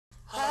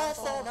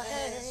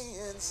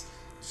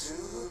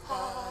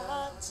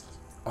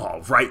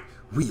Alright,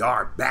 we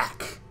are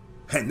back.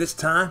 And this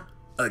time,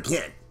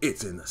 again,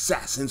 it's an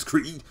Assassin's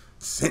Creed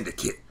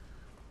Syndicate.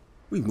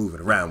 We moving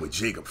around with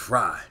Jacob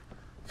Frye.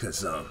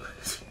 Cause,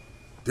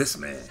 this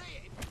man,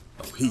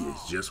 he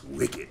is just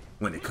wicked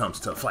when it comes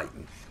to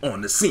fighting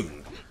on the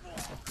scene.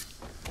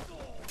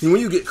 And when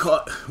you get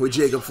caught with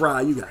Jacob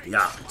Frye, you got the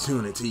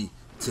opportunity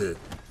to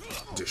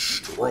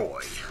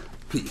destroy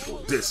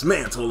people,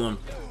 dismantle them,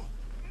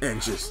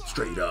 and just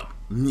straight up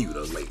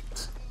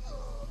mutilate.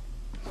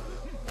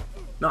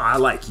 No, I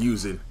like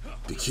using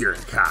the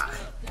Kai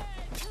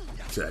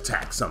to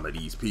attack some of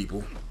these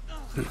people.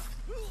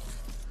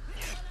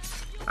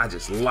 I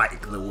just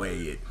like the way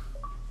it...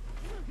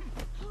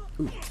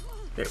 Ooh,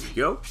 there we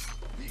go.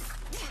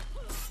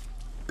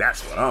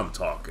 That's what I'm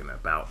talking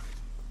about.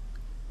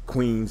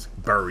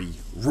 Queensbury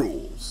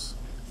rules.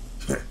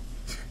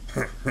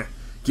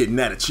 Getting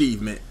that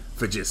achievement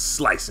for just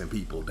slicing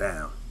people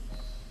down.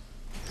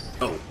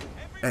 Oh,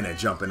 and then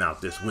jumping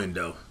out this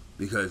window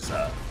because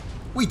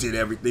we did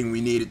everything we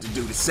needed to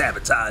do to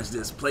sabotage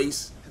this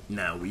place.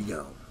 Now we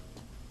go.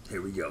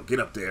 Here we go. Get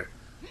up there.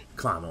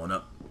 Climb on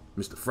up,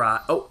 Mr.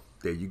 Frye. Oh,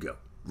 there you go.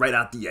 Right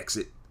out the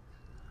exit.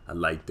 I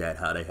like that,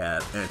 how they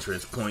have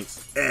entrance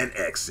points and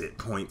exit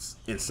points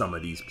in some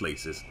of these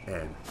places.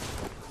 And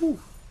whew,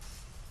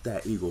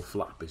 that eagle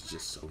flop is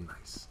just so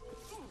nice.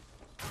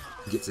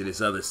 Get to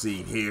this other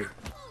scene here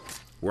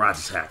where I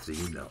just have to,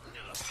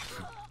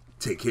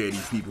 take care of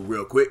these people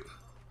real quick.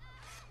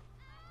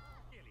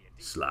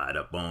 Slide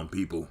up on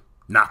people,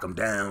 knock them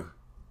down,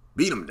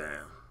 beat them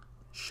down,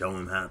 show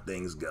them how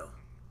things go.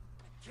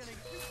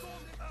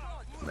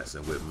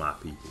 Messing with my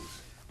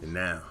peoples. And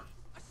now,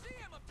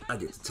 I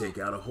get to take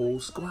out a whole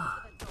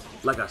squad.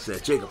 Like I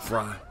said, Jacob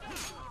Frye.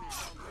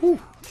 Whew.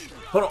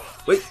 Hold on,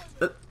 wait,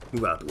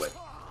 move out the way.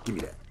 Give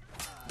me that.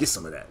 Get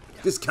some of that.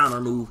 This counter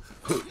move,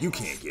 you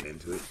can't get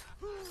into it.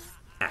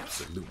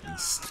 Absolutely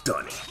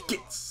stunning. Get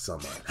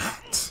some of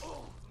that.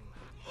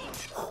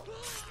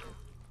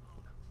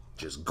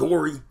 Just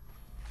gory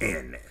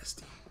and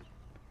nasty.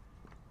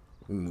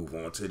 We move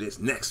on to this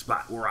next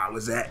spot where I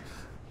was at.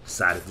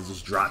 Decided to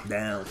just drop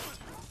down,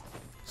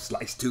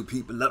 slice two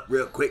people up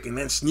real quick, and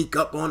then sneak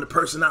up on the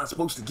person I was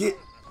supposed to get.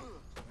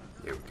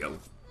 There we go.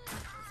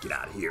 Get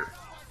out of here.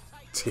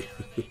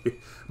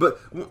 But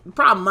the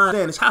problem of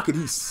mine is, how could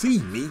he see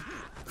me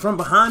from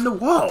behind the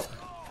wall?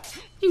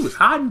 He was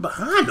hiding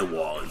behind the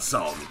wall and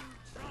saw me.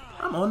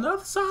 I'm on the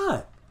other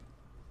side.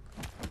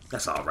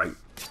 That's alright.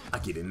 I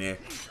get in there.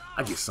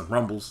 I get some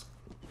rumbles.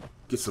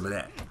 Get some of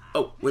that.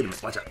 Oh, wait a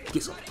minute. Watch out.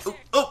 Get some.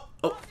 Oh.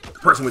 The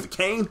person with the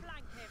cane.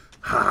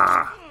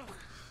 Ha.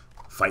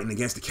 Fighting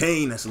against the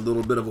cane. That's a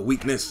little bit of a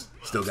weakness.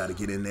 Still got to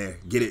get in there.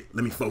 Get it.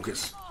 Let me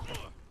focus.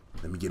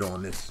 Let me get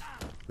on this.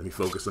 Let me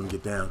focus. Let me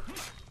get down.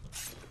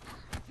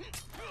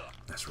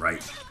 That's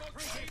right.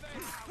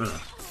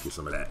 Get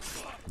some of that.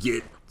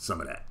 Get some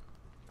of that.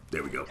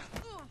 There we go.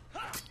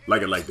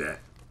 Like it like that.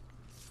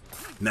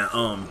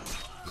 Now,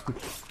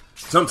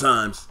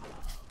 sometimes,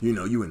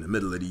 you in the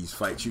middle of these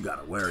fights, you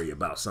gotta worry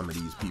about some of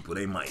these people.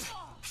 They might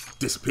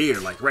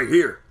disappear, like right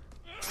here.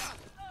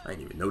 I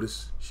didn't even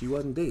notice she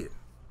wasn't dead.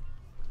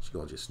 She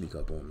gonna just sneak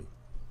up on me.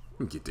 Let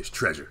me get this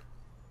treasure.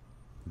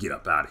 Get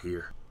up out of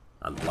here.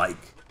 I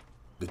like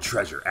the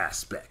treasure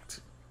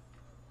aspect.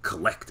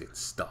 Collecting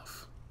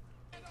stuff.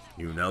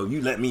 You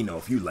let me know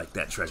if you like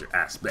that treasure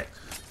aspect.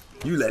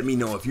 You let me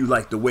know if you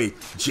like the way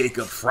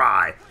Jacob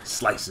Frye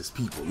slices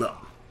people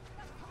up.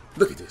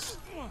 Look at this.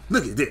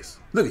 Look at this.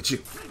 Look at you.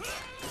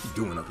 What you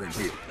doing up in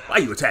here? Why are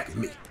you attacking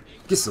me?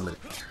 Get some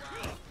of that.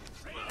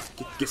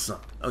 Get some.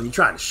 Oh, you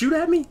trying to shoot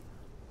at me?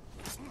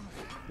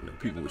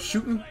 People were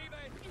shooting.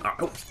 Right,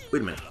 oh,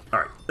 wait a minute. All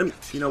right, let me,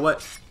 you know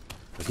what?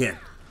 Again,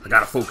 I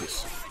gotta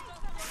focus.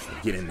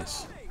 Get in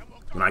this.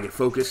 When I get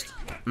focused,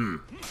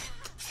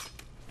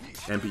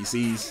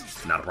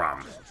 NPCs, not a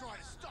problem.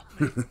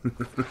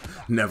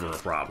 Never a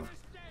problem.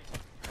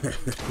 Oh,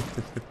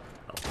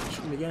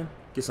 shoot him again?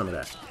 Get some of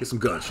that. Get some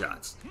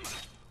gunshots.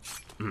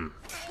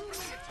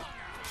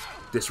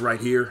 This right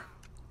here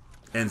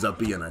ends up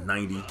being a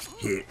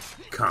 90-hit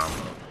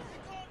combo.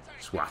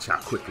 Just watch how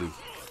quickly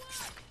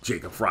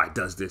Jacob Frye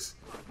does this.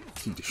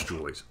 He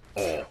destroys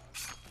all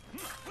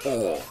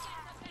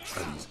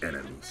of these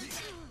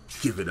enemies.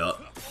 Give it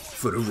up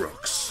for the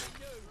rooks.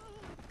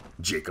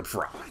 Jacob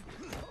Frye.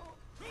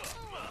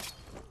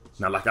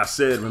 Now, like I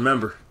said,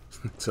 remember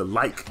to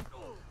like,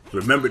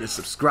 remember to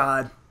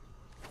subscribe,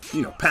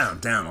 pound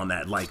down on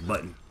that like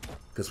button,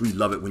 because we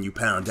love it when you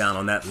pound down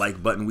on that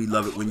like button. We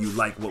love it when you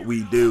like what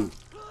we do.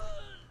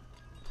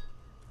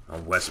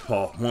 On West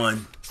Park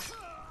 1,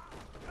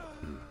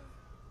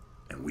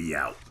 and we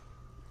out.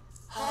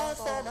 Hard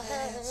for my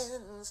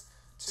hands,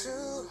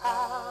 too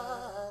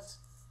hard.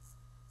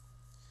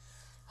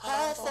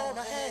 Hard for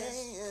my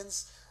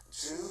hands,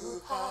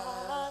 too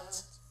hard.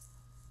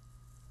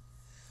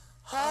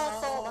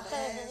 Hard for my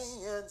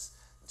hands,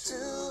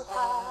 too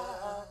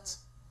hard.